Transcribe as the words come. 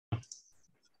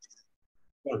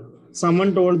Yeah.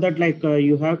 Someone told that like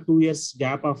you have 2 years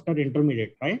gap after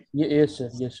intermediate, right? Yes, sir.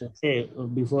 Yes, sir. Okay,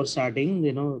 before starting,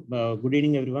 good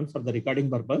evening everyone for the recording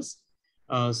purpose.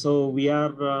 So we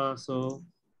are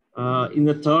in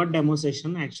the third demo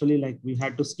session. Actually, like we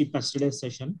had to skip yesterday's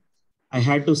session. I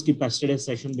had to skip yesterday's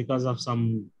session because of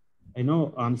some,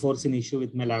 unforeseen issue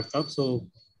with my laptop. So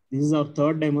this is our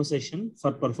third demo session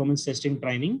for performance testing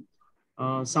training.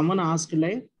 Someone asked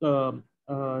like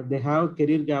they have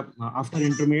career gap after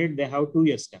intermediate. They have 2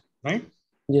 years gap, right?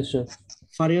 Yes, sir.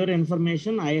 For your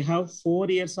information, I have 4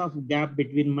 years of gap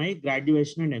between my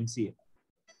graduation and MCA.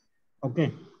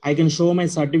 Okay. I can show my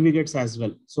certificates as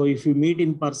well. So if you meet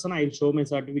in person, I'll show my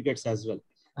certificates as well.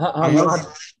 I have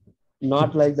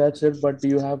Not like that, sir. But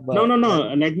you have no.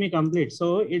 Let me complete.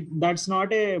 So that's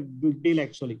not a big deal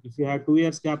actually. If you have 2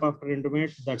 years gap after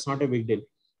intermediate, that's not a big deal.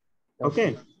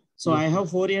 Okay. So yes, I have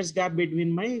 4 years gap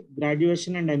between my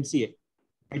graduation and MCA.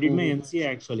 I did my MCA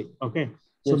actually. Okay.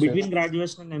 So yes, sir. between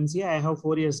graduation and MCA, I have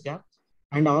 4 years gap.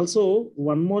 And also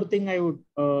one more thing I would,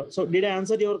 so did I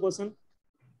answer your question?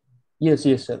 Yes,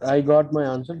 yes, sir. I got my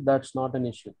answer. That's not an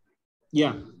issue.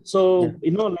 Yeah. So,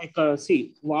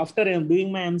 see, after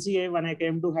doing my MCA, when I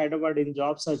came to Hyderabad in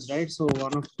job search, right? So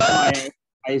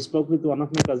I spoke with one of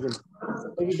my cousins.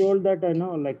 So he told that,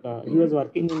 he was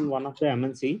working in one of the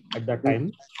MNC at that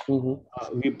time.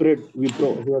 Wipro,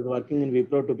 he was working in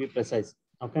Wipro to be precise.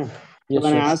 Okay. So Yes,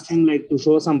 when I sir. asked him like to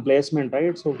show some placement,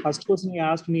 right? So first question he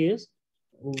asked me is,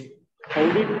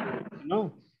 how did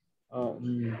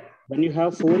when you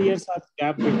have 4 years of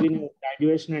gap between your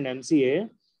graduation and MCA,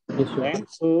 Yes, sir. right?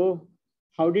 So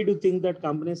how did you think that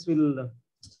companies will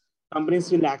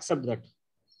accept that,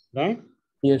 right?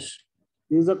 Yes.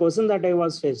 This is a question that I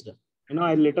was faced.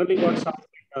 I literally got shocked.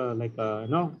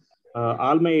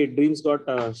 All my dreams got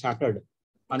shattered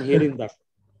on hearing that.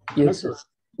 Yes, Understood? sir.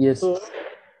 Yes. So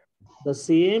the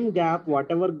same gap,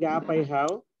 whatever gap I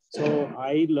have, so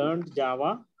I learned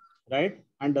Java, right?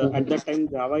 And at that time,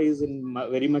 Java is in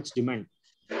very much demand.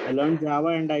 I learned Java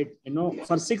and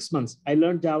for 6 months, I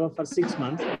learned Java for 6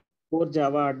 months, core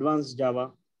Java, advanced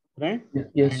Java, right?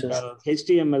 Yes, And sir.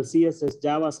 HTML, CSS,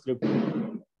 JavaScript.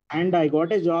 And I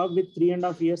got a job with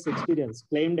 3.5 years experience,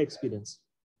 claimed experience.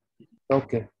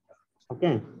 Okay.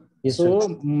 Okay. Yes, So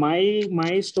sir.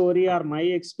 my story or my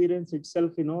experience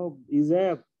itself, is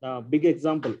a big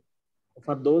example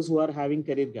for those who are having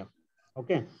career gap.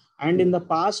 Okay. And in the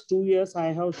past 2 years,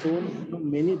 I have shown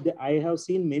I have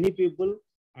seen many people,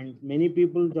 and many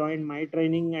people join my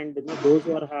training, and those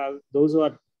who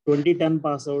are 2010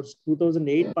 pass outs,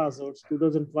 2008 pass outs,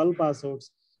 2012 pass outs,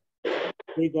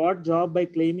 they got job by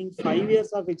claiming 5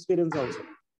 years of experience also.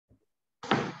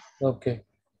 Okay.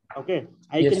 Okay.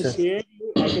 Yes, sir.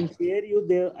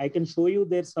 I can show you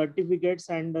their certificates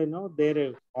and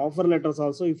their offer letters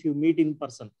also if you meet in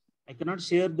person. I cannot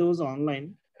share those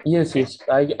online. Yes, Right? yes.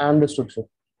 I understood, sir.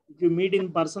 If you meet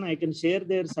in person, I can share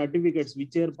their certificates,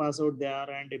 which year pass out they are,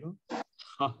 and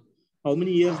how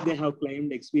many years they have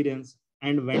claimed experience,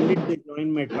 and when did they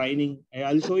join my training.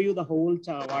 I'll show you the whole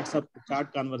WhatsApp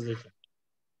chat conversation.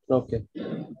 Okay.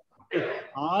 Okay.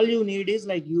 All you need is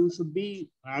like you should be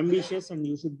ambitious, and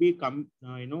you should be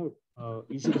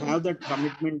you should have that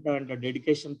commitment and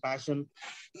dedication, passion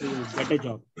to get a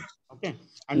job. Okay.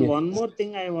 And Yes. one more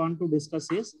thing I want to discuss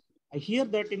is, I hear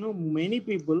that many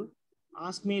people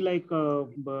ask me like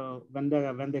when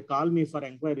they call me for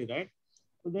inquiry, right?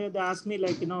 So they ask me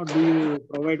like, do you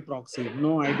provide proxy?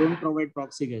 No, I don't provide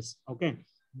proxy, guys. Okay.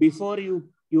 Before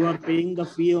you are paying the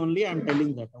fee only, I'm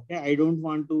telling that. Okay. I don't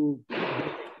want to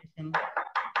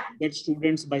get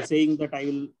students by saying that I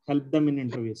will help them in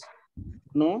interviews.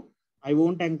 No, I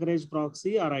won't encourage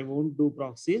proxy, or I won't do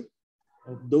proxy.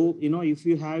 Though, if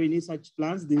you have any such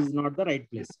plans, this is not the right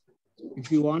place.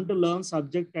 If you want to learn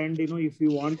subject, and if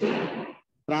you want to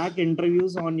track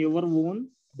interviews on your own,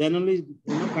 then only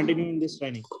continue in this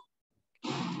training.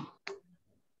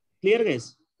 Clear,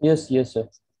 guys? Yes, yes, sir.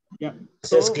 Yeah.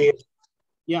 So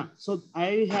yeah, so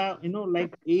I have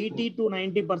like 80 to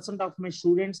 90% of my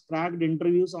students cracked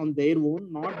interviews on their own,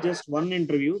 not just one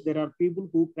interview. There are people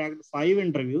who cracked 5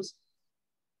 interviews.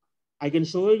 I can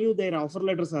show you their offer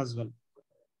letters as well.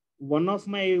 One of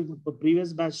my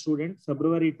previous batch student,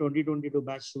 February 2022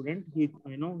 batch student,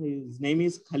 his name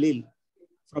is Khalil,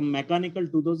 from mechanical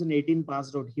 2018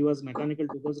 passed out. He was mechanical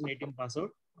 2018 passed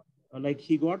out.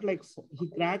 He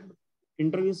cracked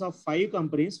interviews of 5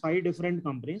 different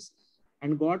companies,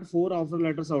 and got 4 offer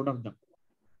letters out of them.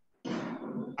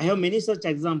 I have many such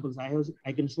examples.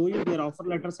 I can show you their offer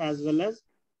letters, as well as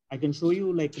I can show you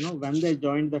when they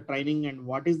joined the training and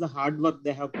what is the hard work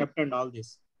they have kept and all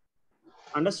this.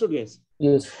 Understood, guys?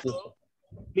 Yes. So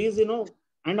please,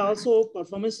 And also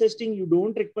performance testing, you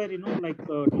don't require, you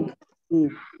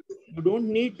don't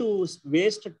need to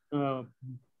waste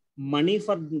money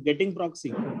for getting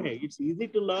proxy. Okay, it's easy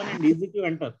to learn and easy to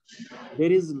enter.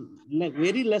 There is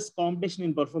very less competition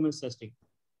in performance testing.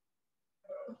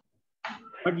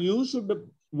 But you should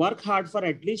work hard for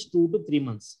at least 2 to 3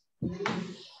 months.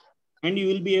 And you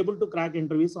will be able to crack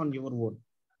interviews on your own.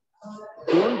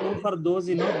 Don't go for those,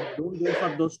 don't go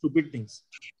for those stupid things.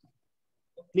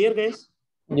 Clear, guys?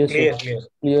 Yes, sir.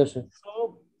 Clear, sir.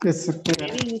 So, Yes, sir.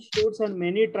 many institutes and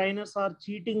many trainers are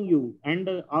cheating you. And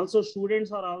also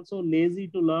students are also lazy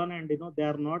to learn, and, they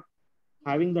are not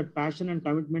having that passion and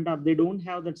commitment, or they don't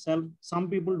have that self. Some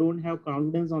people don't have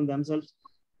confidence on themselves.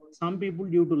 Some people,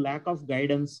 due to lack of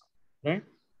guidance, right,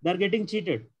 they're getting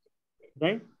cheated,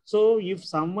 right? So if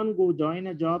someone go join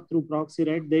a job through proxy,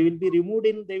 right, they will be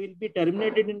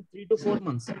terminated in 3 to 4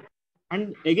 months,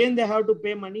 and again they have to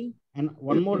pay money, and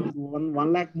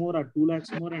one lakh more or 2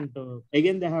 lakhs more, and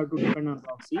again they have to depend on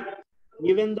proxy.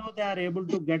 Even though they are able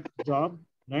to get job,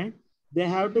 right, they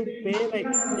have to pay, they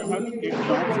have to get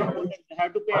job support, and they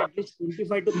have to pay at least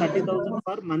 25 to 30,000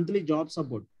 for monthly job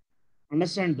support.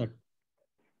 Understand that?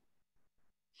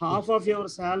 Half of your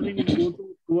salary will go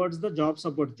towards the job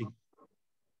support thing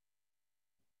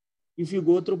if you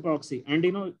go through proxy. And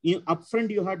upfront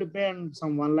you have to pay and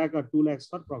some 1 lakh or 2 lakhs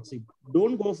for proxy.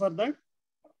 Don't go for that,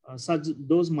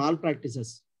 those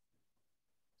malpractices.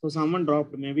 So someone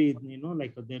dropped, maybe they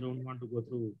don't want to go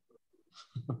through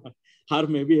or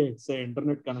maybe it's an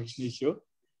internet connection issue.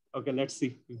 Okay, let's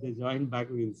see if they join back.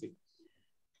 We'll see.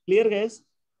 Clear, guys?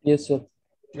 Yes, sir.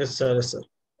 Yes, sir. Yes, sir.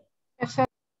 Yes, sir.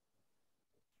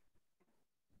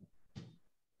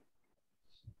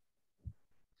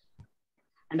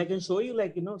 And I can show you,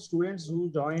 students who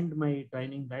joined my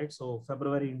training, right? So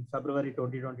February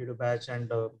 2022 batch and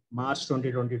March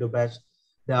 2022 batch,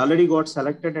 they already got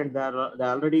selected, and they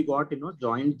already got,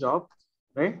 joined job,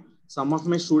 right? Some of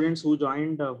my students who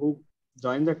joined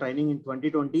the training in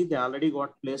 2020, they already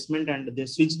got placement, and they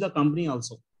switched the company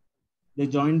also. They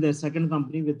joined their second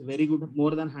company with very good,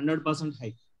 more than 100%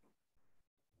 hike,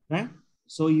 right?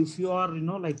 So if you are,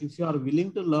 if you are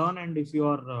willing to learn, and if you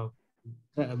are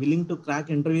willing to crack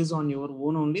interviews on your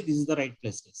own only, this is the right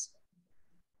place, guys.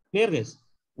 Clear, guys?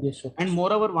 Yes, sir. And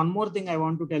moreover, one more thing I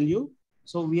want to tell you.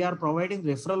 So we are providing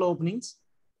referral openings.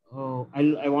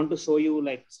 I want to show you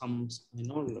some,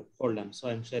 hold on. So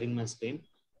I'm sharing my screen.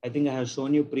 I think I have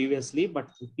shown you previously, but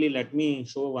quickly let me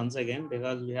show once again,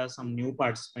 because we have some new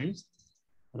participants,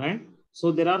 right?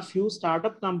 So there are few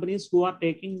startup companies who are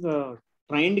taking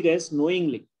trained guys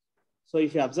knowingly. So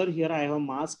if you observe here, I have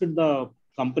masked the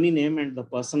company name and the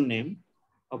person name.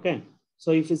 Okay.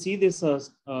 So if you see this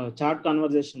chat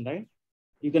conversation, right,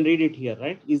 you can read it here,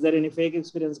 right? Is there any fake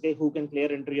experience guy who can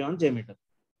clear entry on JMeter?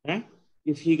 Right?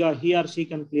 If he or she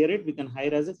can clear it, we can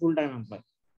hire as a full-time employee.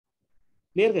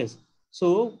 Clear, guys?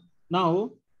 So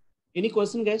now, any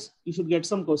question, guys? You should get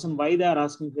some question why they are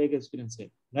asking fake experience guy,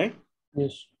 right?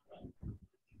 Yes.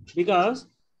 Because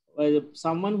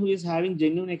someone who is having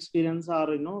genuine experience,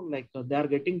 or they are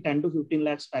getting 10 to 15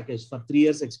 lakhs package for 3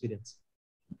 years experience.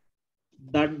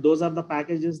 Those are the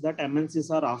packages that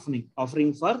MNCs are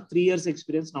offering for 3 years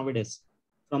experience nowadays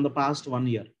from the past 1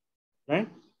 year, right?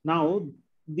 Now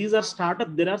these are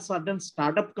startup. There are certain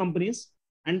startup companies,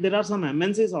 and there are some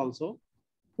MNCs also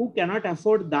who cannot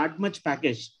afford that much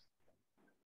package,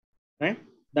 right?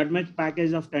 That much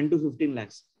package of 10 to 15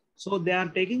 lakhs. So they are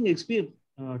taking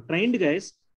trained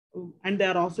guys, and they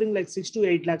are offering 6 to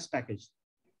 8 lakhs package.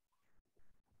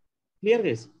 Clear,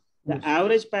 guys? The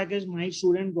average package my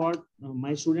students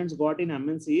got in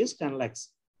MNC is 10 lakhs.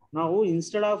 Now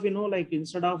instead of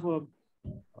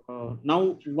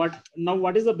now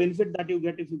what is the benefit that you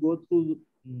get if you go to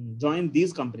join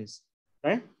these companies,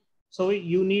 right? So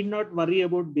you need not worry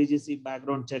about BGC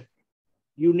background check.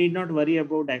 You need not worry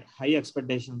about high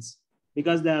expectations,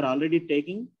 because they are already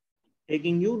taking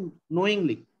you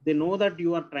knowingly. They know that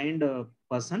you are trained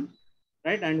person,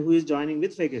 right? And who is joining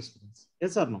with fake experience.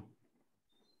 Yes or no?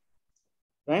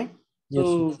 Right? Yes,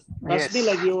 so trust me,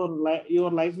 Yes.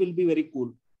 your life will be very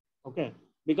cool. Okay,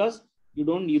 because you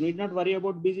need not worry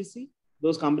about BGC.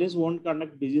 Those companies won't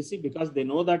conduct BGC, because they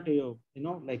know that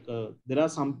there are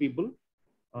some people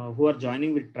who are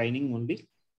joining with training only,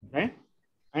 right?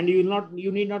 And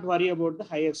you need not worry about the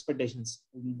high expectations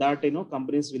that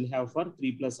companies will have for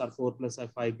 3+ or 4+ or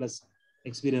 5+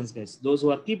 experience guys. Those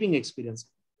who are keeping experience,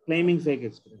 claiming fake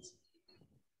experience.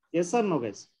 Yes or no,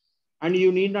 guys? And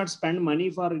you need not spend money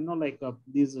for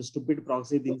these stupid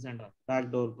proxy things and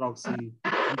backdoor proxy,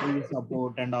 interview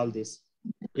support, and all this.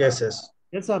 Yes, yes.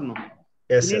 Yes or no?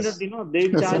 You need not, they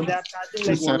will charge, they are charging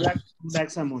like 1 lakh, 2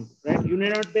 lakhs amount, right? You need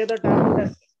not pay the time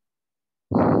test.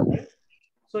 Right?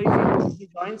 So if you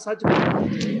join such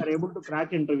groups, you are able to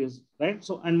crack interviews, right?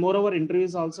 So, and moreover,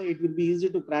 interviews also, it will be easy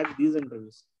to crack these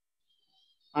interviews.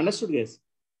 Understood, guys?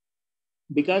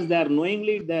 Because they are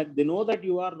knowingly that they know that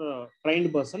you are a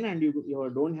trained person and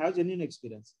you don't have genuine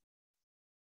experience,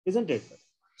 isn't it?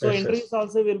 So interviews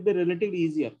also will be relatively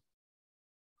easier.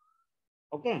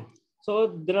 Okay.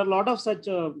 So there are a lot of such,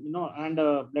 and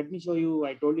let me show you,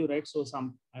 I told you, right? So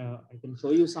I can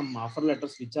show you some offer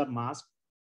letters which are masked.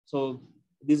 So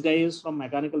this guy is from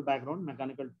mechanical background,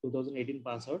 mechanical 2018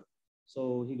 pass out.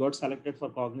 So he got selected for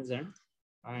Cognizant.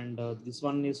 And this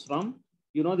one is from,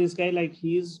 this guy, like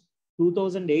he is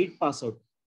 2008 pass out.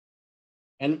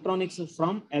 Electronics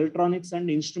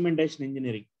and instrumentation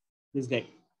engineering. This guy.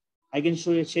 I can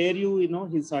share you,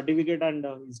 his certificate and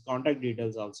his contact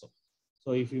details also.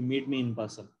 So if you meet me in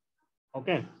person,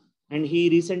 okay. And he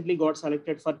recently got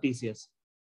selected for TCS.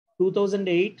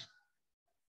 2008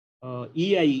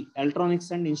 EIE,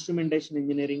 Electronics and Instrumentation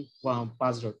Engineering,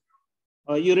 passed out.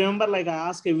 You remember, like I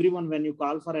ask everyone when you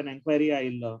call for an inquiry,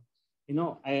 I'll,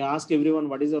 I ask everyone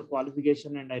what is your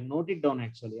qualification and I note it down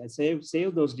actually. I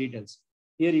save those details.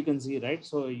 Here you can see, right?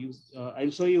 So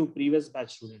I'll show you previous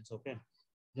batch students, okay?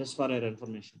 Just for your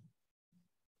information.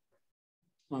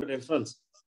 Referrals.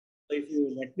 So if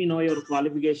you let me know your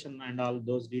qualification and all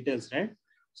those details, right?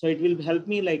 So it will help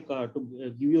me like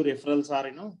to give you referrals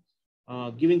or,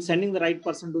 sending the right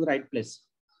person to the right place.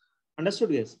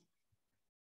 Understood, guys?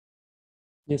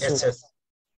 Yes, sir. Yes.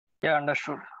 Yeah,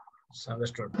 understood.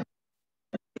 Understood.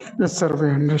 Yes, sir, we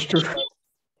understood.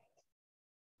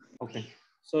 Okay.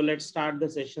 So let's start the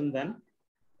session then.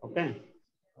 Okay.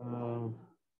 1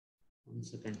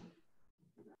 second.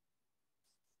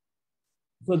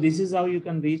 So this is how you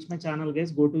can reach my channel,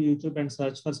 guys. Go to YouTube and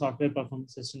search for software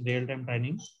performance testing real-time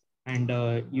training. And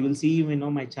you will see,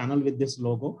 my channel with this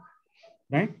logo,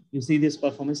 right? You see this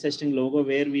performance testing logo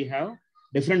where we have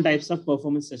different types of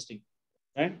performance testing,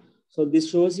 right? So this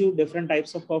shows you different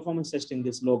types of performance testing,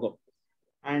 this logo.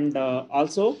 And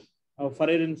also for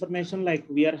your information, like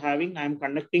I'm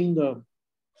conducting the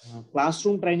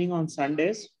classroom training on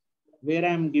Sundays where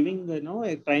I'm giving,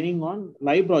 a training on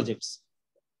live projects.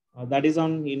 That is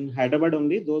in Hyderabad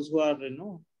only. Those who are,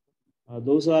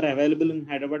 those who are available in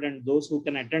Hyderabad and those who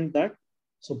can attend that.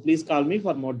 So please call me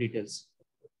for more details.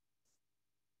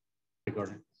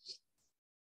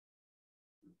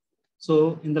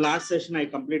 So in the last session I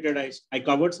completed, I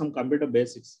covered some computer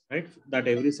basics, right? That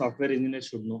every software engineer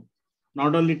should know.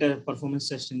 Not only performance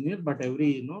test engineer, but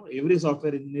every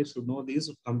software engineer should know these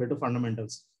computer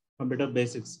fundamentals, computer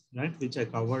basics, right? Which I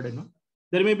covered,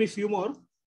 There may be few more.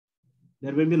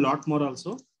 There will be a lot more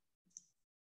also,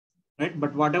 right?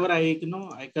 But whatever I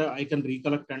can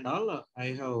recollect and all, I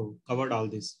have covered all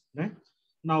this, right?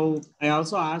 Now, I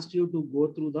also asked you to go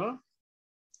through the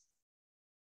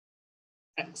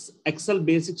Excel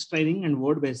basics training and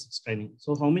Word basics training.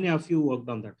 So how many of you worked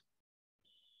on that?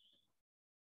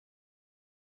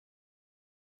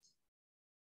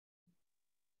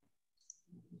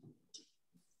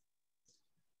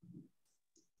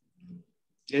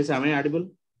 Yes, am I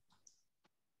audible?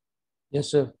 Yes,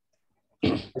 sir.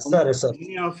 Yes, sir. Yes, sir. How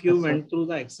many of you went through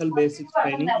the Excel basics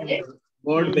training and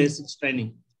Word basics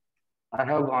training? I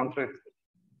have gone through it.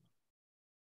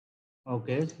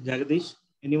 Okay, Jagadish,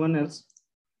 anyone else?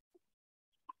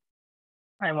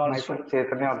 I'm also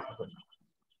Chaitanya.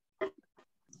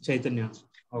 Chaitanya,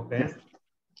 okay.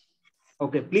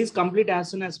 Okay, please complete as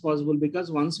soon as possible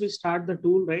because once we start the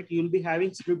tool, right, you'll be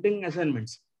having scripting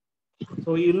assignments.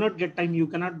 So you'll not get time. You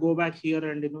cannot go back here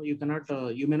and,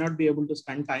 you may not be able to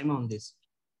spend time on this.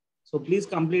 So please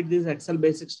complete this Excel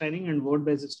basics training and Word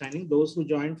basics training. Those who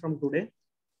joined from today.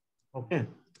 Okay.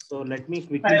 So let me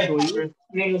quickly show you.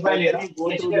 Let me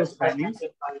go through those trainings.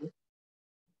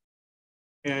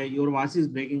 Your voice is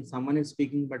breaking. Someone is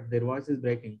speaking, but their voice is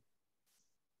breaking.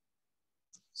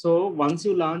 So once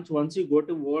you go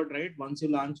to Word, right? Once you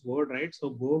launch Word, right?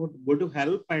 So go to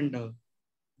help and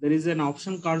there is an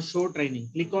option called show training.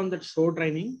 Click on that show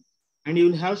training and you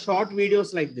will have short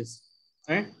videos like this,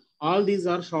 right? All these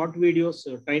are short videos,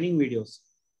 training videos.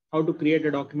 How to create a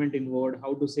document in Word,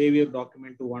 how to save your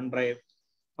document to OneDrive,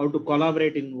 how to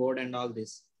collaborate in Word and all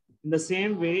this. In the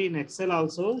same way in Excel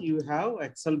also, you have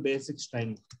Excel basics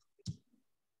training.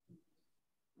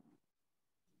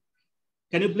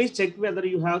 Can you please check whether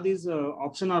you have this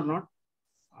option or not?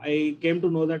 I came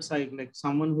to know that like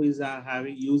someone who is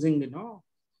using,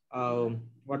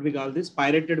 what we call this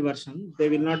pirated version, they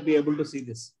will not be able to see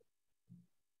this,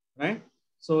 right?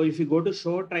 So if you go to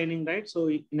show training, right? So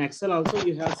in Excel also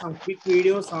you have some quick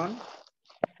videos on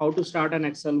how to start an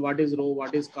Excel, what is row,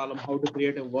 what is column, how to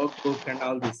create a workbook and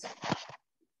all this.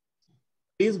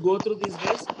 Please go through these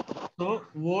guys. So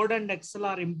Word and Excel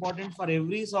are important for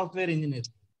every software engineer.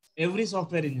 Every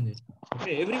software engineer.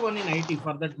 Okay, everyone in IT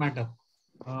for that matter.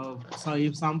 So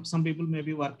if some people may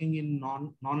be working in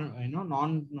non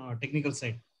technical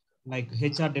side, like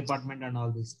HR department and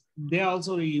all this, they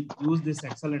also use this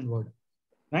Excel and Word,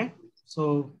 right?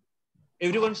 So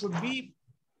everyone should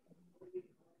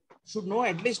know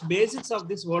at least basics of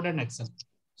this Word and Excel.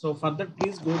 So for that,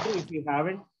 please go through. If you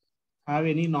haven't have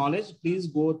any knowledge, please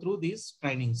go through these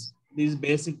trainings, these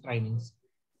basic trainings.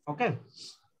 Okay.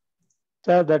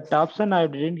 Sir, that option I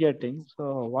didn't get in.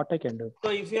 So what I can do?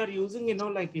 So if you are using,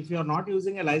 like if you are not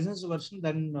using a licensed version,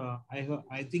 then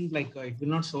I think like it will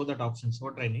not show that option,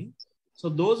 show training. So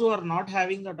those who are not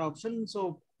having that option,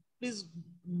 so please,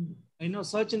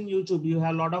 search in YouTube. You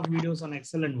have a lot of videos on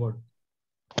Excel and Word.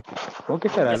 Okay,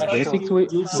 sir.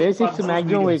 Basics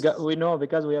maximum we know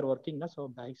because we are working now. So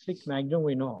basic maximum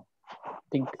we know.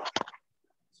 Think.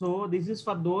 So this is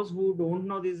for those who don't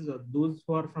know these, those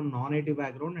who are from non-native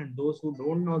background and those who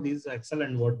don't know these Excel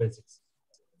and Word basics.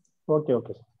 Okay,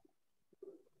 okay.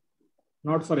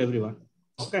 Not for everyone.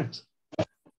 Okay.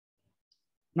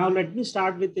 Now let me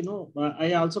start with,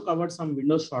 I also covered some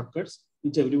Windows shortcuts,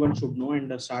 which everyone should know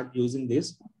and start using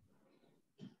this.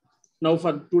 Now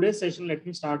for today's session, let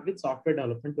me start with software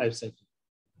development lifecycle.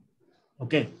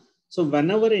 Okay. So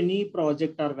whenever any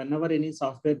project or whenever any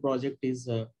software project is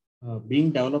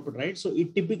being developed, right? So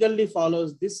it typically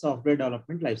follows this software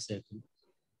development lifecycle.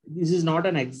 This is not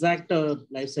an exact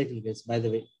lifecycle, guys, by the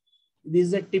way. This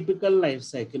is a typical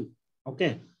lifecycle,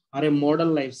 okay, or a model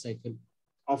lifecycle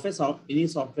of any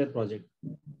software project.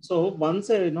 So once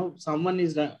someone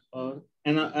is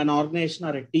an organization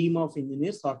or a team of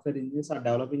engineers, software engineers are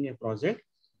developing a project.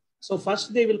 So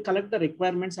first they will collect the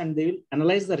requirements and they will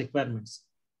analyze the requirements.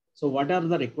 So what are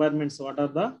the requirements? What are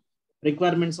the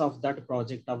requirements of that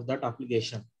project, of that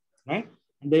application, right?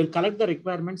 And they will collect the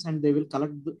requirements and they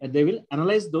will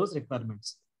analyze those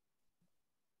requirements.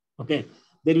 Okay.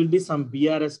 There will be some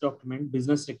BRS document,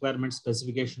 business requirement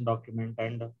specification document,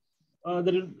 and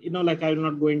there will, like I will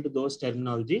not go into those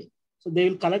terminology. So they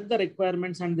will collect the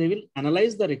requirements and they will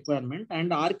analyze the requirement. And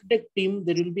the architect team,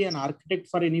 there will be an architect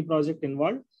for any project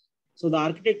involved. So the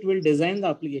architect will design the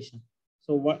application.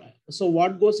 So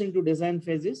what goes into design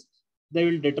phases? They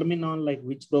will determine on like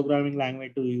which programming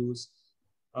language to use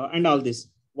and all this.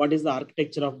 What is the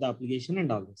architecture of the application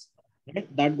and all this?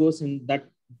 Right? That goes in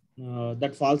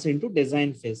that falls into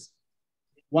design phase.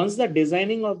 Once the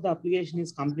designing of the application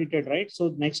is completed, right?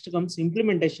 So next comes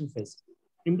implementation phase.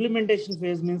 Implementation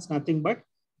phase means nothing but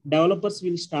developers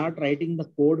will start writing the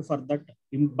code for that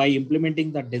by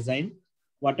implementing the design.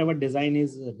 Whatever design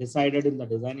is decided in the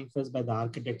designing phase by the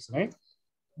architects, right?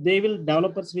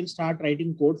 Developers will start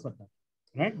writing code for that,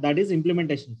 right? That is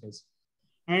implementation phase.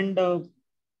 And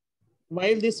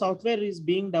while this software is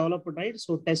being developed, right?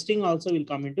 So testing also will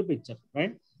come into picture,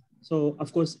 right? So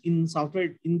of course, in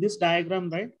software, in this diagram,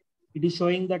 right, it is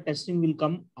showing that testing will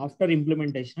come after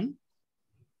implementation.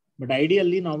 But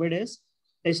ideally nowadays,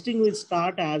 testing will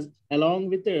start along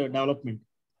with the development.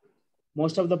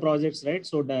 Most of the projects, right?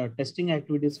 So the testing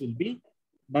activities will be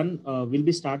done, will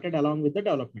be started along with the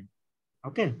development.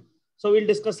 Okay. So we'll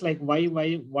discuss like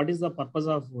what is the purpose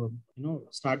of,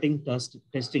 starting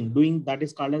testing, doing that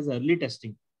is called as early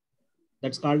testing.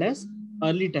 That's called as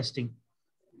early testing.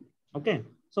 Okay.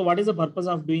 So what is the purpose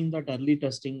of doing that early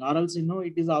testing? Or else,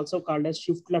 it is also called as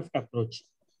shift left approach.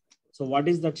 So what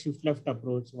is that shift left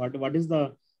approach? What is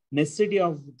the necessity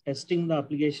of testing the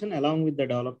application along with the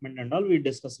development and all we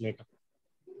discuss later,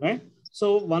 right?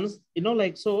 So once,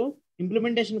 so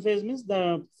implementation phase means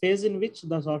the phase in which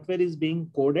the software is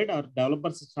being coded or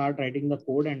developers start writing the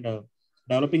code and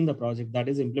developing the project. That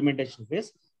is implementation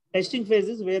phase. Testing phase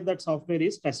is where that software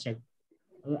is tested.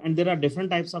 And there are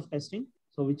different types of testing,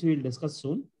 so which we will discuss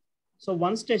soon. So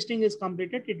once testing is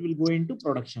completed, it will go into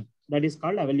production. That is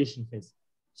called evaluation phase.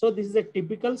 So this is a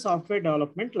typical software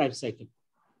development life cycle.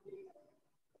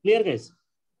 Clear, guys?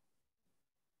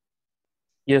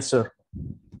 Yes, sir.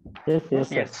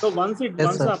 Yes. So once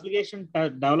the application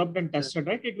developed and tested,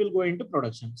 right, it will go into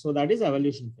production. So that is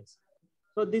evaluation phase.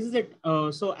 So this is it.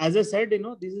 So as I said,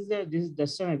 this is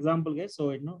just an example, guys.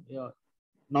 So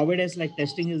nowadays, like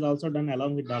testing is also done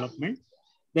along with development.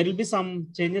 There will be some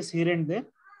changes here and there,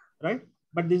 right?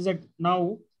 But this is it.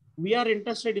 Now we are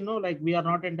interested, like we are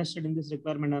not interested in this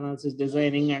requirement analysis,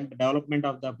 designing and development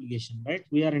of the application, right?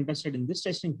 We are interested in this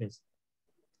testing phase,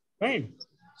 right?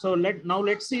 So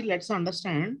let's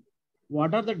understand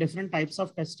what are the different types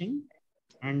of testing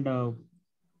and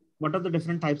what are the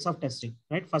different types of testing,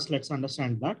 right? First, let's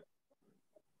understand that.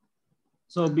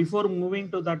 So before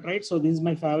moving to that, right? So this is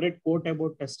my favorite quote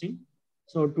about testing.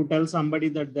 So to tell somebody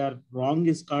that they are wrong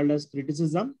is called as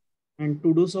criticism, and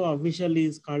to do so officially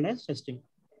is called as testing.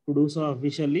 To do so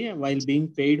officially while being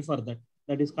paid for that,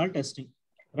 that is called testing,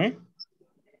 right?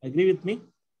 Agree with me?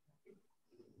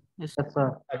 Yes,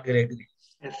 sir. Agree.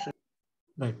 Yes, sir.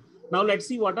 Right. Now let's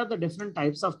see what are the different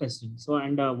types of testing. So,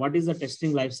 and what is the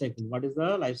testing life cycle? What is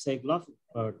the life cycle of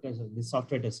the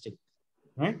software testing,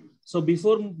 right? So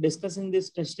before discussing this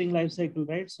testing life cycle,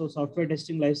 right? So software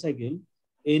testing life cycle,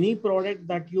 any product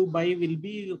that you buy will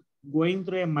be going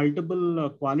through a multiple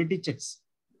quality checks.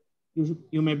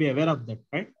 You may be aware of that,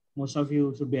 right? Most of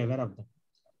you should be aware of that,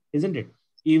 isn't it?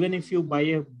 Even if you buy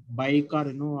a bike or,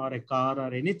 or a car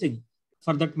or anything,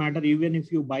 for that matter, even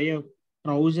if you buy a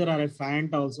trouser or a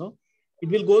pant also, it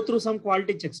will go through some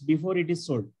quality checks before it is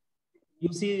sold.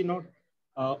 You see,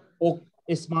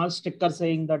 a small sticker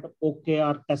saying that okay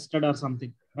or tested or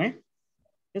something, right?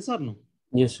 Yes or no?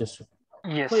 Yes, yes, sir.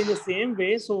 Yes. So in the same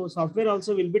way, so software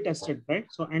also will be tested, right?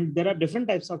 So, and there are different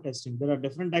types of testing. There are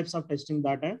different types of testing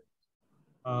that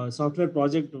a software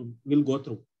project will go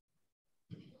through.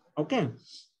 Okay.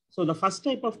 So the first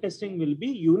type of testing will be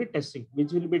unit testing,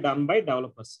 which will be done by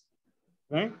developers,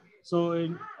 right? So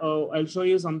I'll show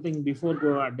you something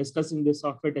before discussing this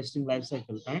software testing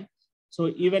lifecycle, right? So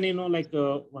even, like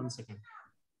 1 second.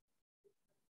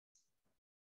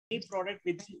 Any product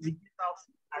which is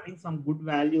having some good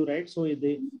value, right? So it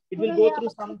will go through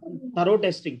some thorough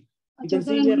testing. You can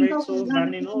see here, right? So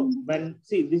when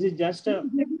see, this is just a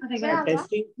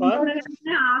testing for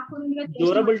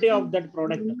durability of that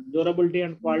product, durability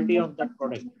and quality of that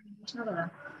product.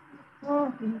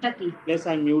 Yes,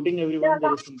 I'm muting everyone.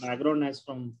 There is some background noise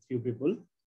from few people.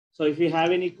 So if you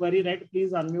have any query, right,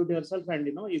 please unmute yourself and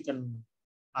you can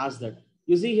ask that.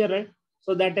 You see here, right?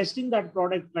 So they're testing that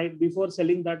product, right? Before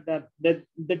selling that,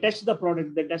 they test the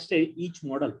product, they test each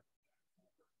model.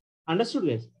 Understood,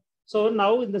 guys? So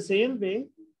now in the same way,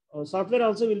 software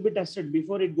also will be tested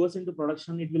before it goes into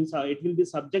production. It will be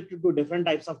subjected to different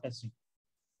types of testing,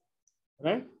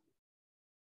 right?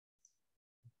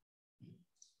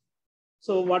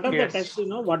 So what are the tests,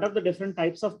 what are the different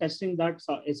types of testing that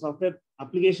a software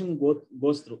application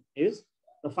goes through is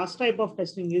the first type of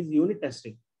testing is unit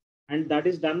testing, and that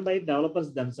is done by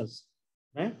developers themselves,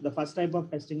 right? The first type of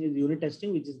testing is unit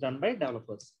testing, which is done by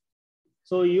developers.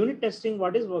 So unit testing,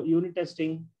 what is unit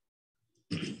testing?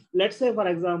 Let's say, for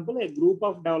example, a group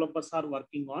of developers are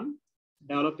working on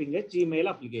developing a Gmail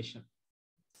application.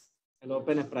 I'll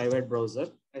open a private browser.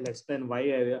 I'll explain why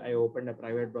I opened a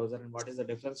private browser and what is the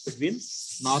difference between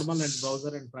normal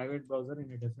browser and private browser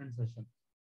in a different session.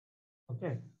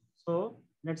 Okay. So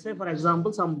let's say, for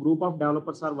example, some group of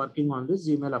developers are working on this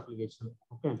Gmail application.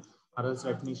 Okay. Or else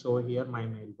let me show here my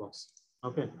mailbox.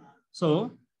 Okay.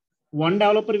 So one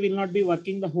developer will not be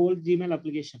working the whole Gmail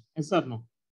application. Yes or no?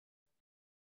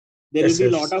 There will be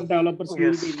a lot of developers who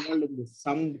will be involved in this.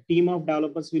 Some team of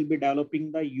developers will be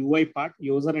developing the UI part,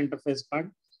 user interface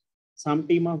part. Some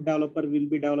team of developer will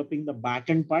be developing the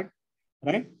backend part,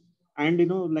 right? And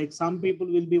like some people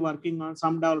will be working on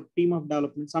some team of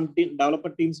development. Some developer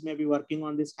teams may be working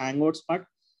on this Hangouts part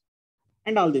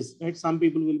and all this, right? Some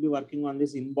people will be working on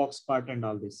this inbox part and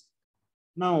all this.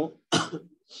 Now,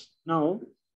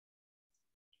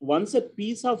 once a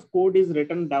piece of code is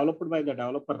written, developed by the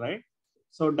developer, right?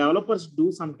 So developers do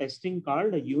some testing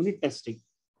called unit testing.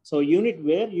 So unit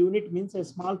means a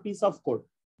small piece of code.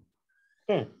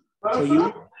 Okay. So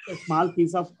unit is a small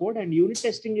piece of code, and unit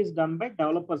testing is done by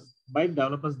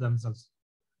developers themselves.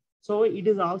 So it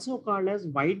is also called as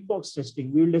white box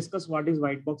testing. We will discuss what is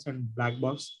white box and black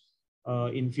box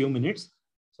in few minutes.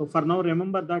 So for now,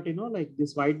 remember that, like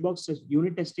this white box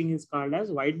unit testing is called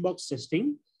as white box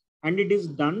testing, and it is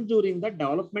done during the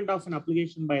development of an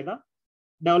application by the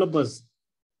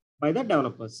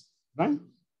developers, right?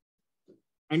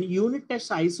 And unit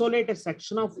tests isolate a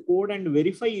section of code and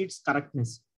verify its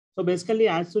correctness. So basically,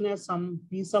 as soon as some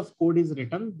piece of code is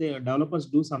written, the developers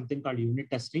do something called unit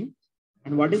testing.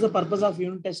 And what is the purpose of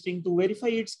unit testing? To verify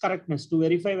its correctness, to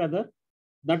verify whether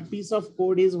that piece of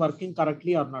code is working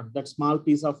correctly or not, that small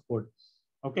piece of code.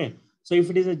 Okay. So if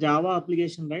it is a Java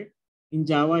application, right? In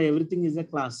Java, everything is a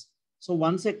class. So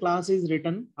once a class is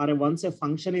written, or once a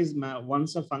function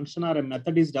or a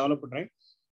method is developed, right?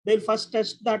 They'll first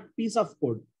test that piece of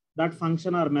code, that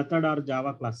function or method or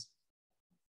Java class.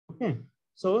 Okay.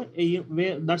 So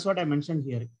that's what I mentioned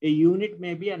here. A unit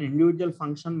may be an individual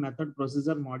function, method,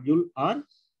 procedure, module, or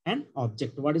an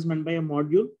object. What is meant by a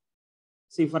module?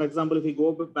 See, for example, if we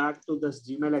go back to this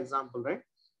Gmail example, right?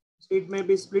 So it may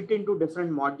be split into different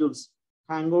modules.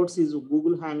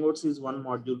 Google Hangouts is one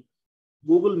module.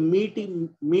 Google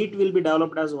Meet will be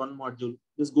developed as one module.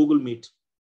 This Google Meet,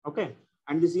 okay,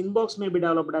 and this inbox may be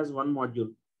developed as one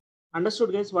module.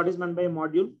 Understood, guys? What is meant by a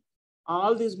module?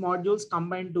 All these modules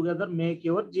combined together make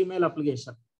your Gmail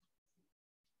application.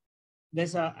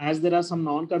 Guys, as there are some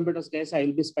non-computers, guys, I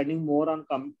will be spending more on,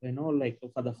 like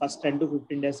for the first 10 to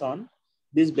 15 days on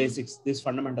these basics, these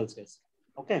fundamentals, guys.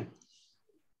 Okay.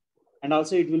 And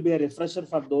also it will be a refresher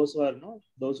for those who are,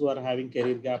 those who are having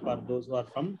career gap or those who are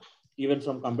even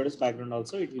from computers background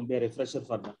also, it will be a refresher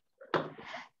for them.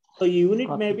 So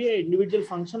unit may be an individual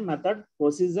function, method,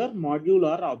 procedure, module,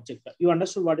 or object. You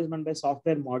understood what is meant by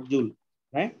software module,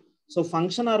 right? So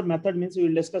function or method means we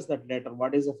will discuss that later.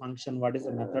 What is a function? What is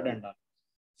a method and all.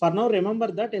 For now,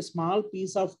 remember that a small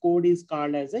piece of code is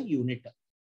called as a unit.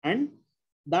 And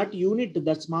that unit,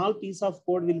 that small piece of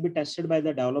code will be tested by the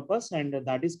developers, and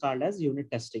that is called as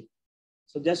unit testing.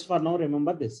 So just for now,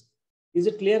 remember this. Is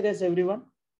it clear, guys, everyone?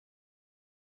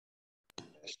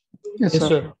 Yes,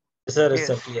 sir. Yes, sir. Yes,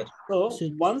 sir. Clear. So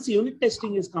once unit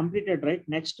testing is completed, right,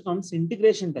 next comes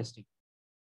integration testing.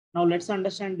 Now let's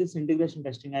understand this integration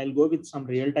testing. I'll go with some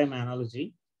real-time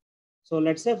analogy. So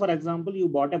let's say, for example, you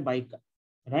bought a bike,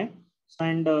 right?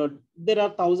 And there are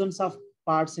thousands of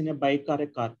parts in a bike or a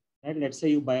car, right? Let's say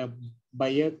you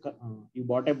you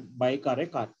bought a bike or a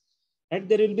car, right?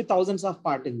 There will be thousands of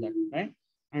parts in that, right?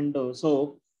 And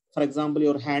so, for example,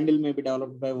 your handle may be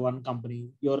developed by one company,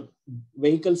 your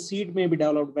vehicle seat may be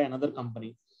developed by another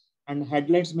company, and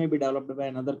headlights may be developed by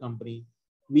another company,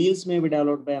 wheels may be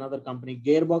developed by another company,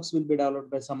 gearbox will be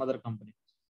developed by some other company,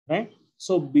 right?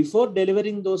 So before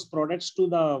delivering those products to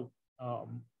the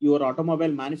your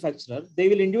automobile manufacturer, they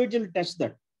will individually test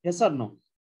that, yes or no?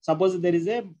 Suppose there is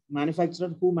a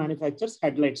manufacturer who manufactures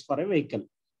headlights for a vehicle.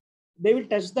 They will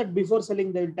test that before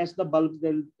selling. They will test the bulbs,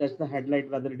 they will test the headlight,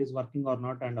 whether it is working or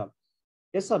not and all.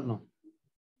 Yes or no?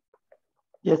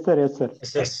 Yes, sir. Yes, sir.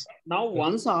 Yes, yes. Now,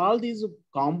 once all these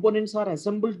components are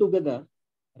assembled together,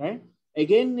 right?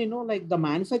 Again, like the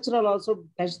manufacturer also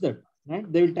test that, right?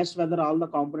 They will test whether all the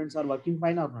components are working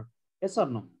fine or not. Yes or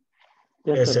no?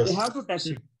 Yes, They yes. have to test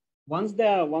it. Once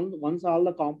all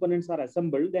the components are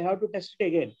assembled, they have to test it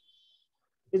again,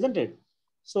 isn't it?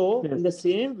 So Yes. in the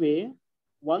same way,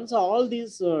 once all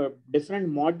these different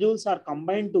modules are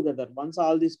combined together, once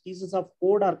all these pieces of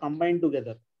code are combined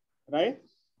together, right?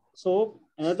 So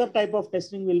another type of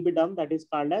testing will be done, that is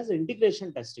called as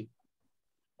integration testing.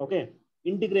 Okay,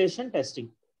 integration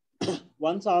testing.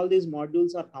 Once all these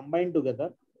modules are combined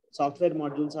together, software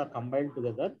modules are combined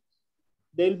together,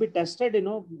 they will be tested, in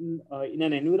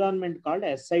an environment called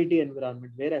SIT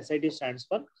environment, where SIT stands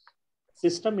for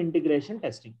system integration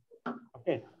testing.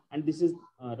 Okay, and this is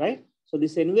right. So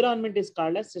this environment is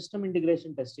called as system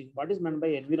integration testing. What is meant by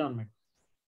environment?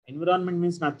 Environment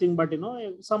means nothing but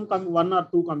some one or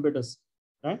two computers,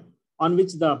 right, on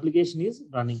which the application is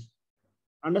running.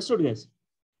 Understood, guys?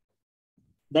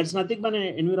 That's nothing but an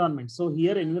environment. So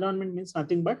here environment means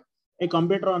nothing but a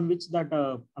computer on which that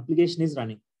application is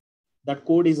running, that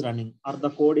code is running, or the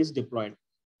code is deployed.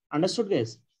 Understood,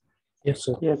 guys? Yes,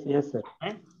 sir. Yes, yes, sir.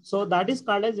 Right? So that is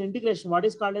called as integration. What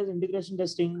is called as integration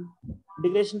testing?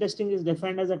 Integration testing is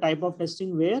defined as a type of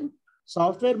testing where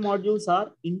software modules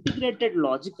are integrated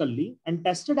logically and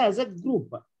tested as a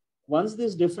group. Once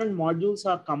these different modules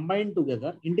are combined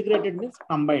together, integrated means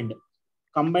combined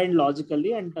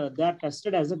logically, and they are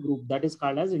tested as a group. That is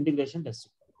called as integration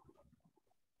testing.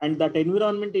 And that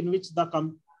environment in which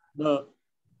the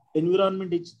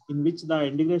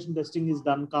integration testing is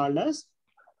done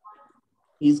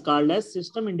is called as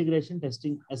system integration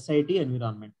testing, SIT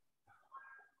environment.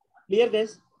 Clear,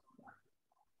 guys?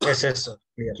 Yes, yes, sir.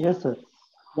 Clear. Yes, sir.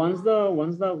 Once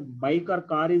the bike or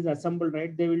car is assembled,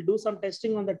 right, they will do some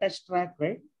testing on the test track,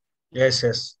 right? Yes,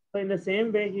 yes. So in the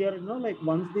same way here, like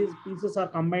once these pieces are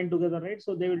combined together, right,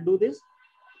 so they will do this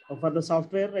for the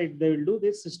software, right? They will do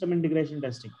this system integration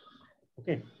testing.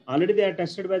 Okay, already they are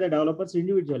tested by the developers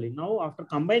individually. Now after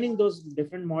combining those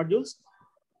different modules,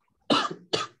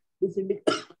 this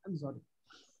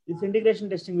integration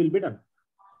testing will be done.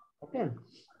 Okay,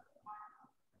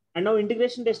 and now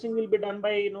integration testing will be done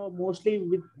by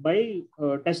mostly by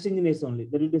testing units only.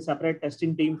 There will be separate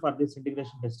testing team for this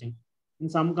integration testing. In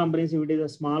some companies, if it is a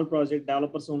small project,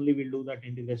 developers only will do that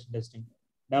integration testing.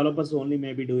 Developers only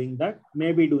may be doing that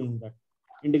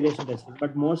integration testing.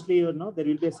 But mostly, there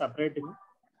will be a separate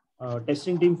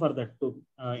testing team for that too,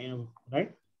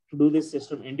 right, to do this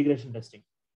system integration testing.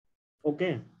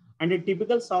 Okay, and a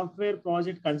typical software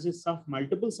project consists of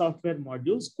multiple software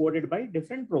modules coded by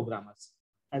different programmers.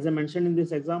 as I mentioned in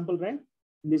this example, right?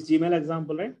 In this Gmail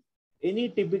example, right? Any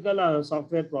typical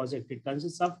software project, it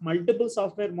consists of multiple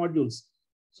software modules.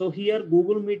 So here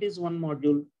Google Meet is one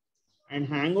module, and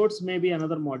Hangouts may be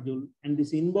another module, and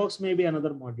this inbox may be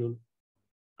another module.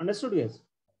 Understood, guys?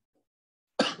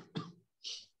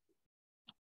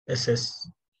 Yes, yes.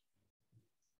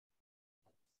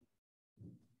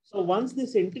 So once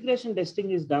this integration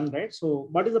testing is done, right? So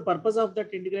what is the purpose of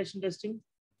that integration testing?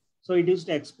 So it is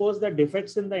to expose the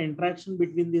defects in the interaction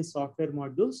between these software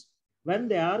modules when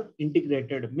they are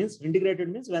integrated. Integrated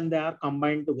means when they are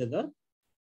combined together.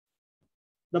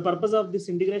 The purpose of this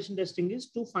integration testing is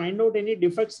to find out any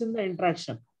defects in the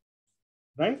interaction,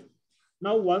 right?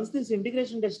 Now, once this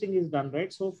integration testing is done,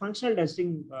 right? So functional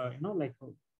testing,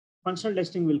 functional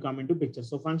testing will come into picture.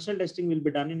 So functional testing will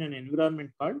be done in an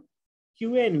environment called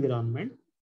QA environment,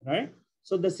 right?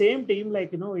 So the same team,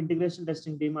 integration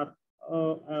testing team are,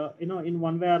 in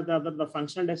one way or the other, the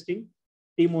functional testing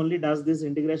team only does this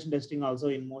integration testing also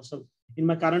in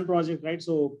my current project, right?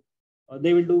 So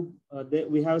they will do,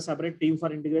 we have a separate team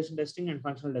for integration testing and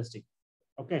functional testing.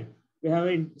 Okay. We have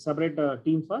a separate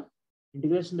team for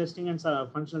integration testing and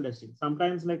functional testing.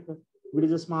 Sometimes if it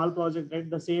is a small project, right?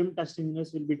 The same testing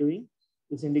engineers will be doing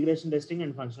this integration testing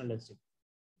and functional testing.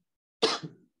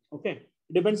 Okay.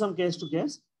 It depends on case to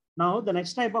case. Now, the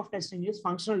next type of testing is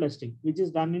functional testing, which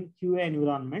is done in QA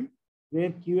environment, where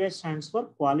QA stands for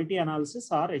quality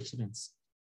analysis or assurance.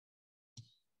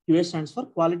 QA stands for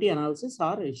quality analysis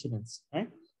or assurance, right?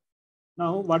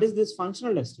 Now, what is this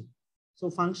functional testing? So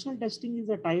functional testing is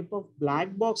a type of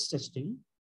black box testing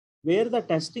where the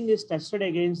testing is tested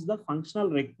against the functional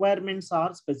requirements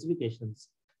or specifications.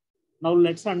 Now,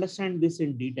 let's understand this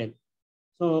in detail.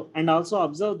 So, and also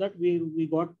observe that we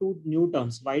got two new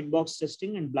terms, white box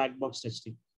testing and black box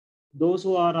testing. Those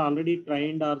who are already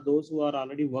trained or those who are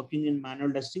already working in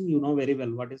manual testing, you know very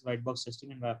well what is white box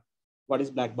testing and what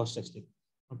is black box testing.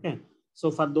 Okay.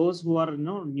 So for those who are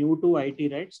new to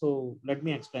IT, right? So let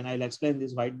me explain. I'll explain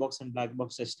this white box and black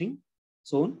box testing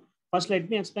soon. First, let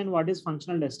me explain what is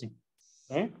functional testing,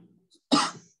 right?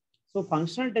 So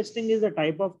functional testing is a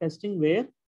type of testing where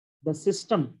the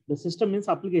system means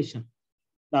application.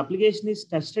 The application is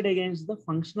tested against the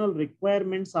functional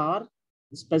requirements or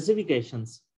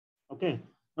specifications. Okay.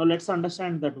 Now let's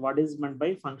understand that what is meant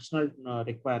by functional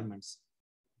requirements.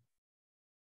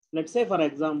 Let's say, for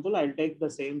example, I'll take the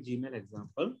same Gmail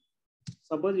example.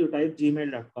 Suppose you type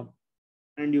gmail.com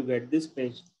and you get this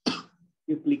page.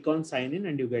 You click on sign in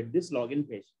and you get this login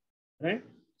page, right?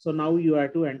 So now you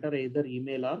have to enter either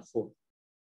email or phone.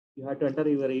 You have to enter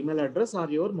your email address or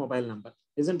your mobile number,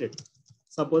 isn't it?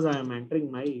 Suppose I am entering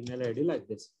my email ID like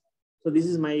this. So this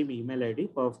is my email ID,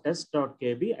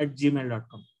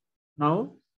 perftest.kb@gmail.com.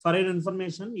 Now, for your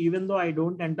information, even though I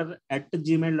don't enter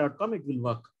 @gmail.com, it will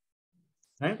work.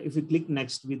 Right? If you click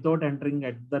next without entering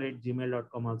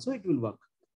 @gmail.com also, it will work.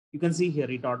 You can see here,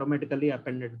 it automatically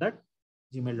appended that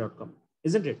gmail.com,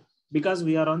 isn't it? Because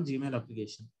we are on Gmail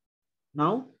application.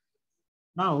 Now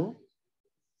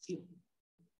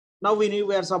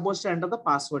we are supposed to enter the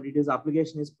password. It is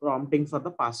application is prompting for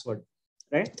the password,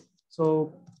 right?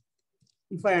 So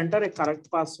if I enter a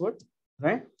correct password,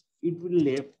 right,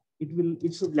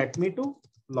 it should let me to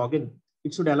log in.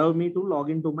 It should allow me to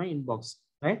log into my inbox,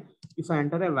 right? If I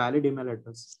enter a valid email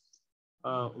address,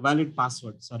 valid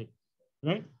password, sorry,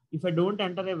 right? If I don't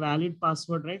enter a valid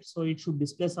password, right, so it should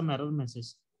display some error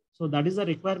message. So that is the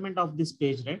requirement of this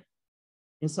page, right?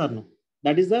 Yes or no?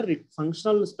 That is the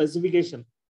functional specification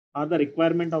or the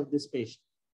requirement of this page,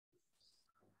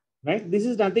 right? This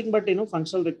is nothing but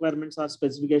functional requirements or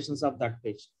specifications of that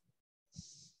page.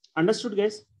 Understood,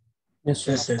 guys? Yes,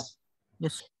 Yes, yes.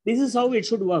 Yes. This is how it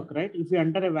should work, right? If you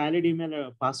enter a valid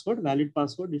email valid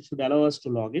password, it should allow us to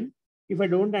log in. If I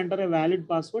don't enter a valid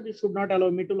password, it should not allow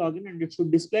me to log in and it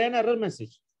should display an error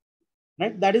message,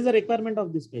 right? That is the requirement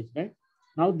of this page, right?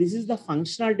 Now, this is the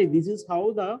functionality. This is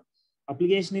how the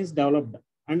application is developed.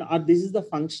 And this is the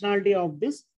functionality of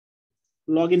this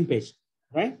login page,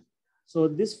 right? So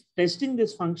this testing,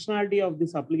 this functionality of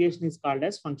this application is called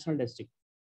as functional testing.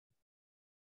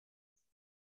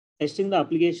 Testing the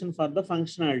application for the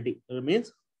functionality. It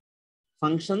means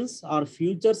functions or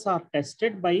features are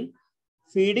tested by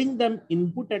feeding them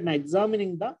input and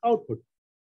examining the output.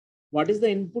 What is the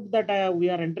input that we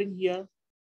are entering here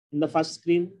in the first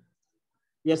screen?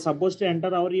 We are supposed to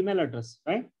enter our email address,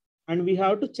 right? And we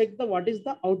have to check what is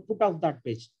the output of that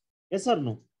page. Yes or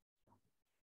no?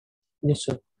 yes,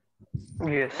 sir.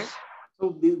 Yes.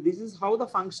 So this is how the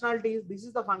functionality is. This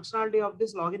is the functionality of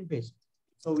this login page.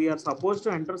 So we are supposed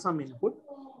to enter some input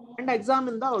and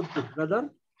examine the output, whether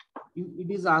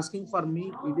it is asking for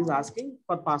me, it is asking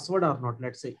for password or not.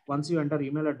 Let's say once you enter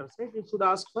email address, right, it should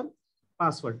ask for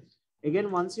password.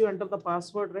 Again, once you enter the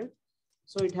password, right,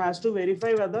 so it has to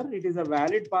verify whether it is a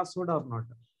valid password or not,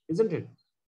 isn't it?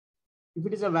 If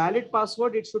it is a valid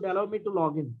password, it should allow me to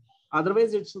log in.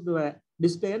 Otherwise, it should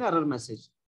display an error message,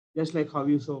 just like how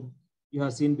you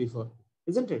have seen before,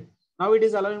 isn't it? Now it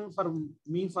is allowing for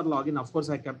me for login. Of course,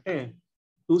 I kept a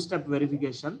two-step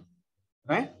verification,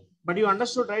 right? But you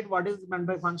understood, right? What is meant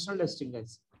by functional testing,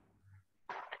 guys?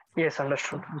 Yes,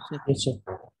 understood. Yes,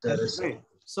 sir. Right.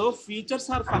 So features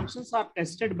or functions are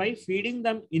tested by feeding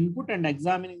them input and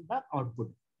examining the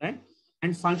output, right?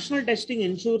 And functional testing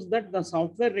ensures that the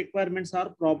software requirements are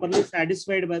properly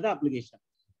satisfied by the application.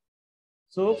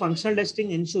 So functional testing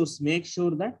makes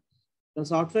sure that the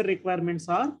software requirements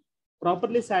are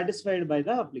properly satisfied by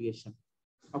the application.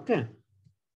 Okay.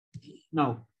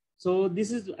 Now, so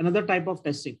this is another type of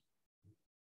testing.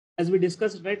 As we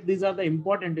discussed, right, these are the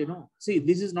important, see,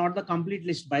 this is not the complete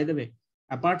list, by the way.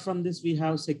 Apart from this, we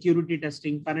have security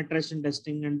testing, penetration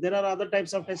testing, and there are other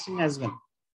types of testing as well.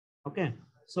 Okay.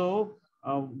 So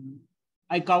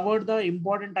I covered the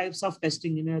important types of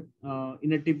testing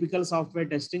in a typical software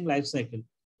testing lifecycle,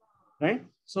 right?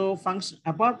 So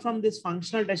apart from this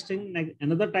functional testing, like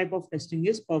another type of testing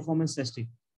is performance testing.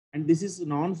 And this is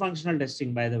non-functional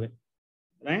testing, by the way,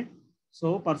 right?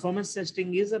 So performance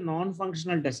testing is a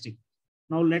non-functional testing.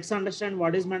 Now let's understand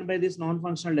what is meant by this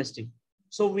non-functional testing.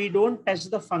 So we don't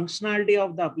test the functionality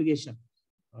of the application.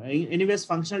 Anyways,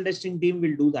 functional testing team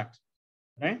will do that,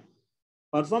 right?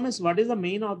 Performance, what is the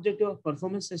main objective of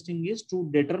performance testing is to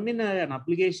determine an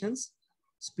application's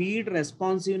speed,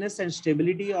 responsiveness, and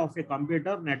stability of a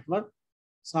computer, network,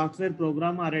 software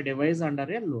program, or a device under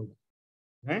a load,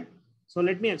 right? So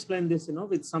let me explain this,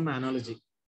 with some analogy.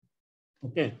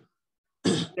 Okay.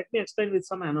 Let me explain with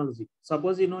some analogy.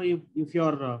 Suppose, if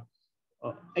you're,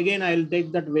 again, I'll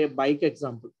take that way bike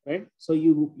example, right? So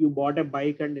you bought a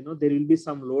bike and, there will be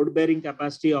some load bearing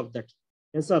capacity of that.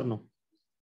 Yes or no?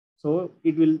 So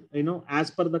it will,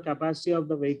 as per the capacity of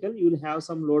the vehicle, you will have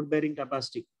some load bearing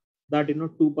capacity that,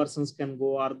 2 persons can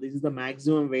go, or this is the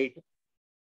maximum weight.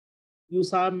 You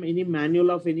saw any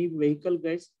manual of any vehicle,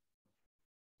 guys?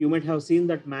 You might have seen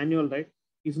that manual, right?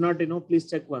 If not, please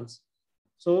check once.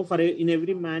 So in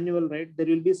every manual, right, there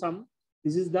will be some,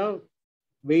 this is the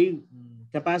weight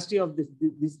capacity of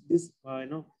this,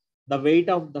 the weight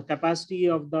of the capacity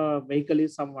of the vehicle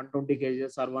is some 120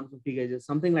 kgs or 150 kgs,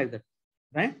 something like that,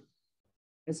 right?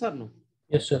 Yes or no?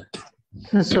 Yes, sir.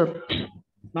 Yes, sir.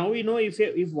 Now we know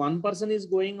if one person is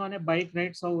going on a bike,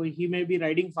 right, so he may be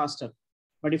riding faster.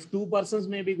 But if 2 persons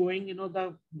may be going,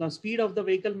 the speed of the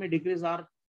vehicle may decrease. Or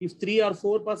if 3 or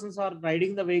 4 persons are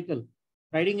riding the vehicle,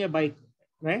 riding a bike,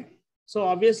 right? So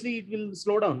obviously it will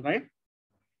slow down, right?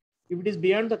 If it is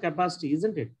beyond the capacity,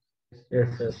 isn't it?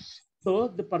 Yes, sir. So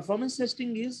the performance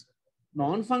testing is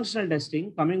non-functional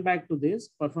testing. Coming back to this,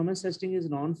 performance testing is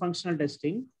non-functional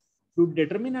testing to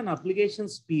determine an application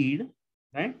speed,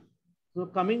 right? So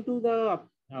coming to the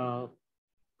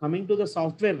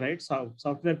software, right? So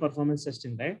software performance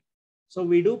testing, right? So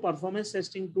we do performance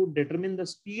testing to determine the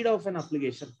speed of an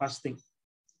application. First thing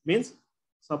means,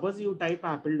 suppose you type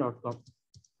apple.com.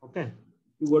 Okay.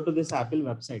 You go to this Apple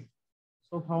website.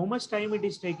 So how much time it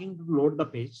is taking to load the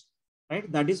page,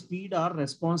 right? That is speed or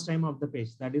response time of the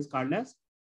page. That is called as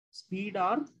speed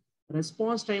or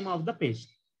response time of the page.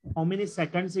 How many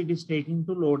seconds it is taking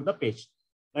to load the page,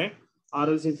 right? Or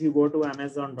else if you go to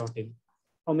Amazon.in,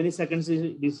 how many seconds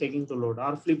it is taking to load,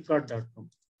 or Flipkart.com,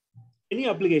 any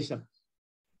application.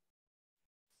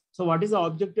 So what is the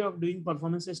objective of doing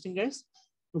performance testing, guys?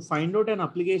 To find out an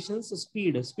application's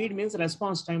speed. Speed means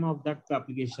response time of that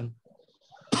application.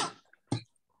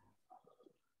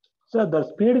 So the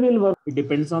speed will work. It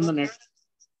depends on the net.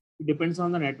 It depends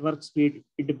on the network speed.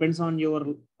 It depends on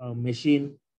your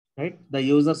machine, right? The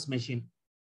user's machine.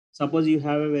 Suppose you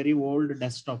have a very old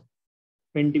desktop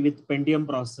with Pentium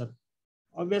processor.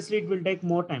 Obviously, it will take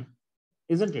more time,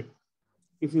 isn't it?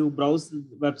 If you browse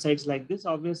websites like this,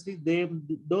 obviously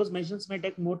those machines may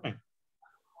take more time.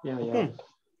 Yeah, okay. Yeah.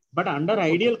 But under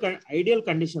ideal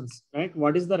conditions, right?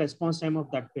 What is the response time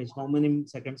of that page? How many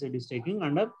seconds it is taking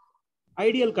under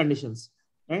ideal conditions,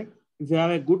 right? If you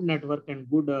have a good network and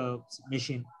good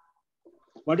machine,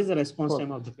 what is the response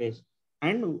time of the page?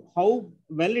 And how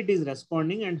well it is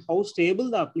responding and how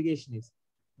stable the application is,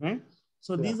 right?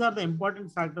 So these are the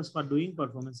important factors for doing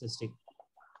performance testing.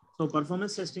 So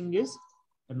performance testing is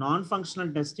a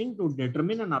non-functional testing to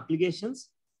determine an application's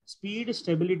speed,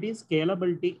 stability,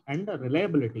 scalability, and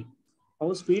reliability.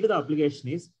 How speed the application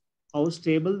is, how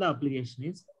stable the application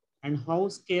is, and how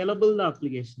scalable the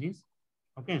application is.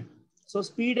 Okay. So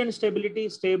speed and stability,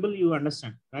 stable, you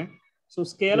understand, right? So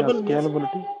scalable means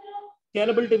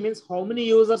scalability means how many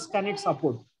users can it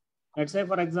support? Let's say,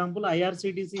 for example,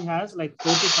 IRCTC has like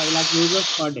 4 to 5 lakh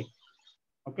users per day.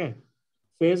 Okay.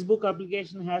 Facebook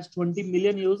application has 20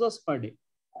 million users per day.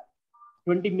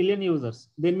 20 million users.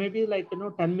 There may be like,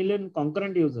 10 million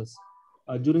concurrent users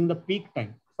during the peak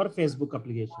time for Facebook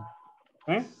application.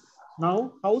 Right?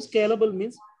 Now, how scalable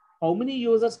means how many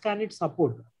users can it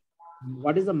support?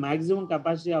 What is the maximum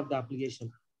capacity of the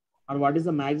application? Or what is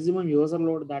the maximum user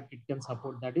load that it can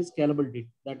support? That is scalability.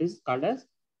 That is called as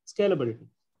scalability.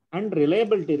 And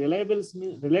reliability.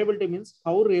 Reliability means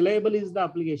how reliable is the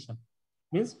application.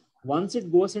 Means once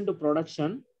it goes into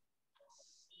production,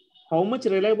 how much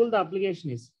reliable the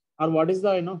application is, or what is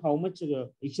the, how much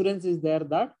assurance is there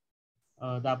that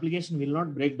the application will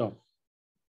not break down.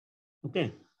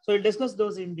 Okay. So we'll discuss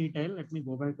those in detail. Let me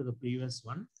go back to the previous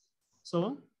one.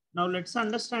 So now let's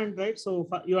understand, right? So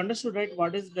you understood, right?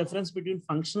 What is the difference between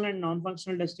functional and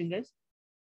non-functional testing, guys?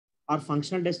 Or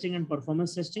functional testing and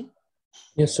performance testing?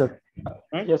 Yes, sir.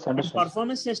 Right? Yes, understood.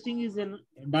 Performance testing is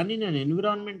done in an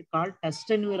environment called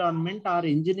test environment or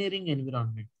engineering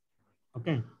environment.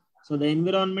 Okay. So the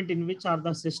environment in which are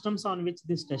the systems on which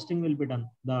this testing will be done.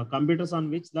 The computers on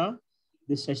which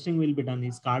this testing will be done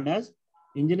is called as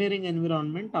engineering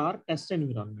environment or test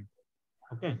environment.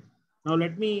 Okay. Now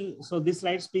so this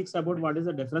slide speaks about what is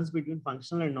the difference between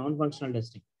functional and non-functional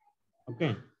testing.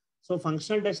 Okay. So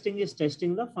functional testing is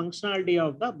testing the functionality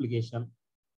of the application.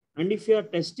 And if you are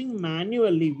testing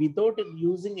manually without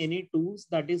using any tools,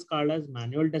 that is called as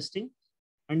manual testing.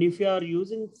 And if you are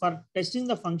using for testing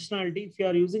the functionality, if you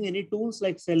are using any tools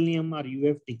like Selenium or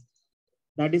UFT,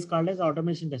 that is called as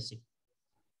automation testing.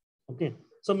 Okay.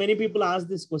 So many people ask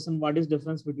this question, what is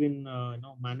difference between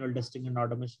manual testing and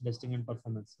automation testing and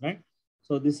performance, right?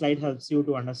 So this slide helps you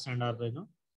to understand,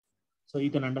 so you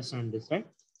can understand this, right?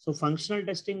 So functional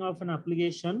testing of an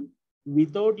application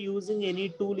without using any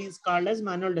tool is called as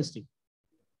manual testing.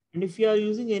 And if you are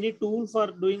using any tool for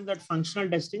doing that functional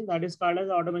testing, that is called as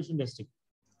automation testing,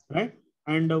 right?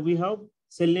 And we have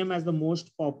Selenium as the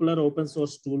most popular open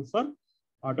source tool for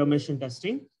automation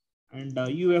testing. And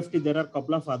UFT, there are a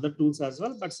couple of other tools as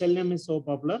well, but Selenium is so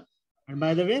popular. And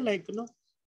by the way, like,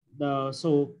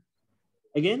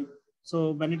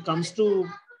 so when it comes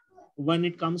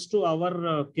to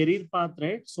our career path,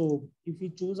 right? So if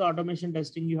you choose automation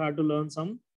testing, you have to learn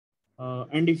some,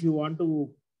 and if you want to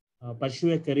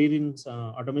pursue a career in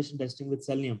automation testing with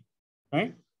Selenium,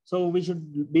 right? So we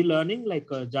should be learning like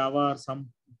Java or some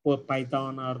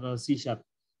Python or C#.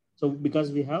 So because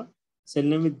we have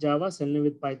Selenium with Java, Selenium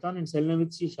with Python, and Selenium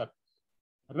with C#,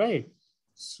 right?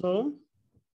 So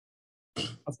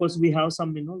of course we have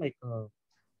some,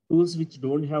 tools which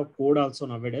don't have code also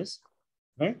nowadays,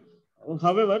 right?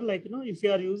 However, like, if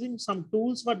you are using some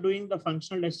tools for doing the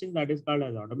functional testing, that is called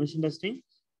as automation testing.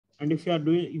 And if you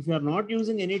are not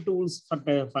using any tools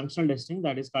for functional testing,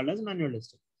 that is called as manual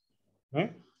testing,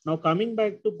 right? Now coming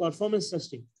back to performance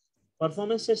testing.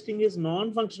 Performance testing is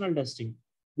non-functional testing.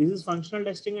 This is functional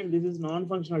testing and this is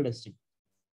non-functional testing,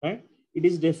 right? It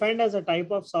is defined as a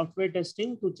type of software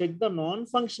testing to check the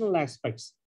non-functional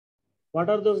aspects. What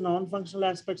are those non-functional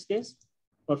aspects, guys?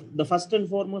 The first and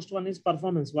foremost one is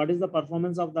performance. What is the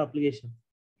performance of the application?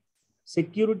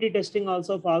 Security testing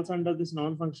also falls under this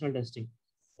non-functional testing.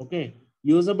 Okay.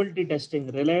 Usability testing,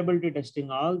 reliability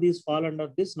testing, all these fall under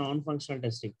this non-functional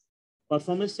testing.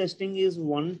 Performance testing is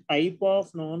one type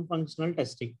of non-functional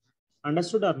testing.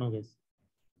 Understood or no, guys?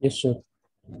 Yes, sir.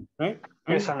 Right?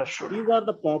 And yes, understood. These are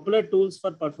the popular tools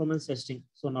for performance testing.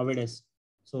 So nowadays,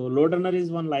 so LoadRunner is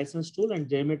one licensed tool and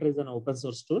JMeter is an open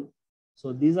source tool.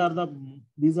 So these are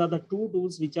the two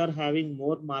tools which are having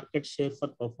more market share for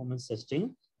performance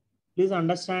testing. Please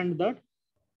understand that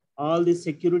all this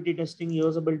security testing,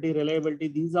 usability, reliability,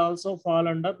 these also fall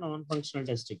under non-functional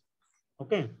testing.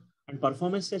 Okay. And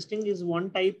performance testing is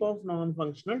one type of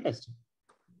non-functional testing.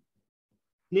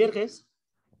 Clear, guys?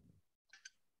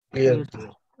 Clear.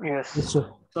 Yes. Yes, sir.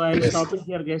 So I'll stop it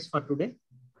here, guys, for today.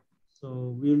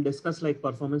 So we will discuss like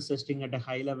performance testing at a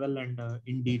high level and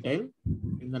in detail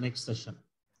in the next session.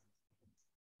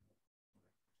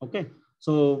 Okay.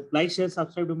 So like, share,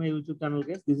 subscribe to my YouTube channel,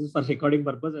 guys. This is for recording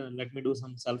purpose, and let me do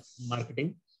some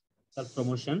self-marketing,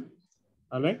 self-promotion.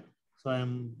 All right. So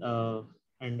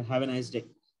and have a nice day.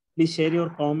 Please share your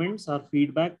comments or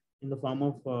feedback in the form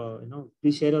of,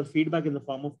 please share your feedback in the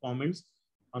form of comments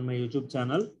on my YouTube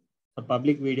channel. For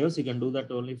public videos, you can do that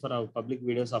only for our public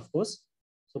videos, of course.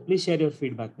 So please share your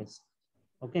feedback, guys.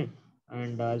 Okay.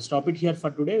 And I'll stop it here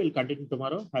for today. We'll continue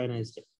tomorrow. Have a nice day.